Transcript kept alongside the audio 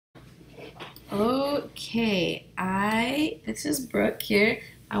Okay, this is Brooke here.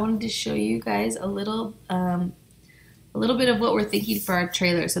 I wanted to show you guys a little bit of what we're thinking for our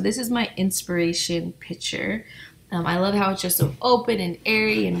trailer. So this is my inspiration picture. I love how it's just so open and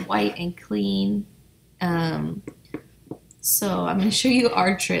airy and white and clean. So I'm going to show you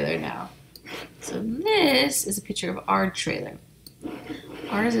our trailer now. So this is a picture of our trailer.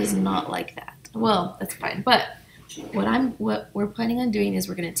 Ours is not like that. Well, that's fine, but what we're planning on doing is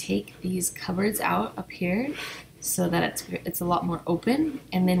we're going to take these cupboards out up here so that it's a lot more open,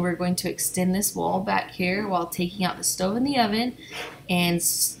 and then we're going to extend this wall back here while taking out the stove and the oven, and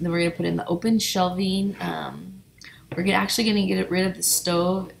then we're going to put in the open shelving. We're actually going to get rid of the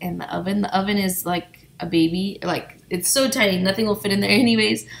stove and the oven. The oven is like a baby, like it's so tiny, nothing will fit in there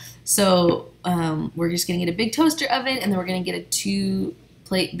anyways. So we're just going to get a big toaster oven, and then we're going to get a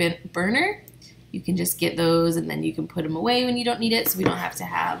 2-plate burner. You can just get those, and then you can put them away when you don't need it, so we don't have to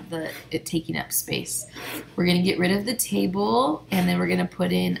have it taking up space. We're going to get rid of the table, and then we're going to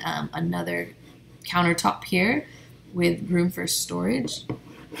put in another countertop here with room for storage.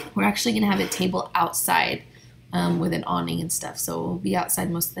 We're actually going to have a table outside with an awning and stuff, so we'll be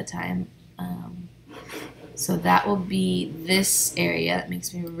outside most of the time. So that will be this area. That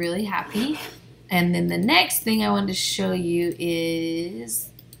makes me really happy. And then the next thing I wanted to show you is,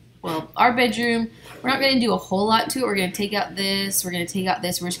 well, our bedroom. We're not going to do a whole lot to it. We're going to take out this. We're going to take out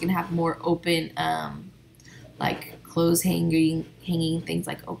this. We're just going to have more open, like clothes hanging things,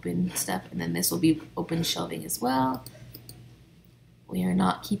 like open stuff. And then this will be open shelving as well. We are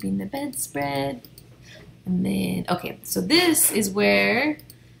not keeping the bedspread. And then, okay, so this is where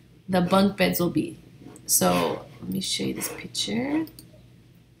the bunk beds will be. So let me show you this picture.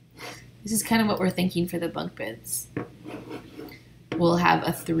 This is kind of what we're thinking for the bunk beds. We'll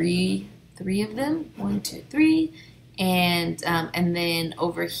have three of them, 1, 2, 3, and then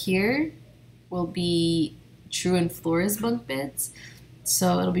over here will be True and Flora's bunk beds.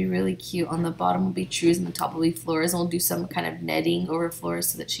 So it'll be really cute. On the bottom will be True's, and the top will be Flora's. And we'll do some kind of netting over Flora's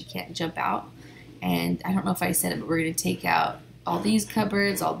so that she can't jump out. And I don't know if I said it, but we're going to take out all these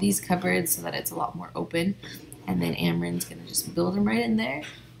cupboards, so that it's a lot more open. And then Amren's going to just build them right in there.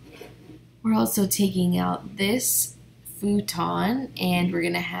 We're also taking out this futon, and we're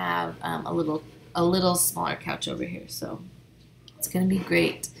gonna have a little smaller couch over here, so it's gonna be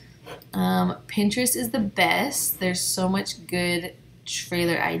great. Pinterest is the best. There's so much good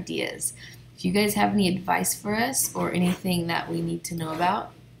trailer ideas. If you guys have any advice for us or anything that we need to know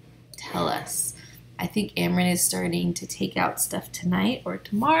about, tell us. I think Amren is starting to take out stuff tonight or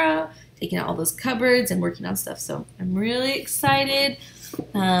tomorrow, taking out all those cupboards and working on stuff, so I'm really excited.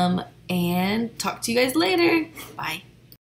 And talk to you guys later. Bye.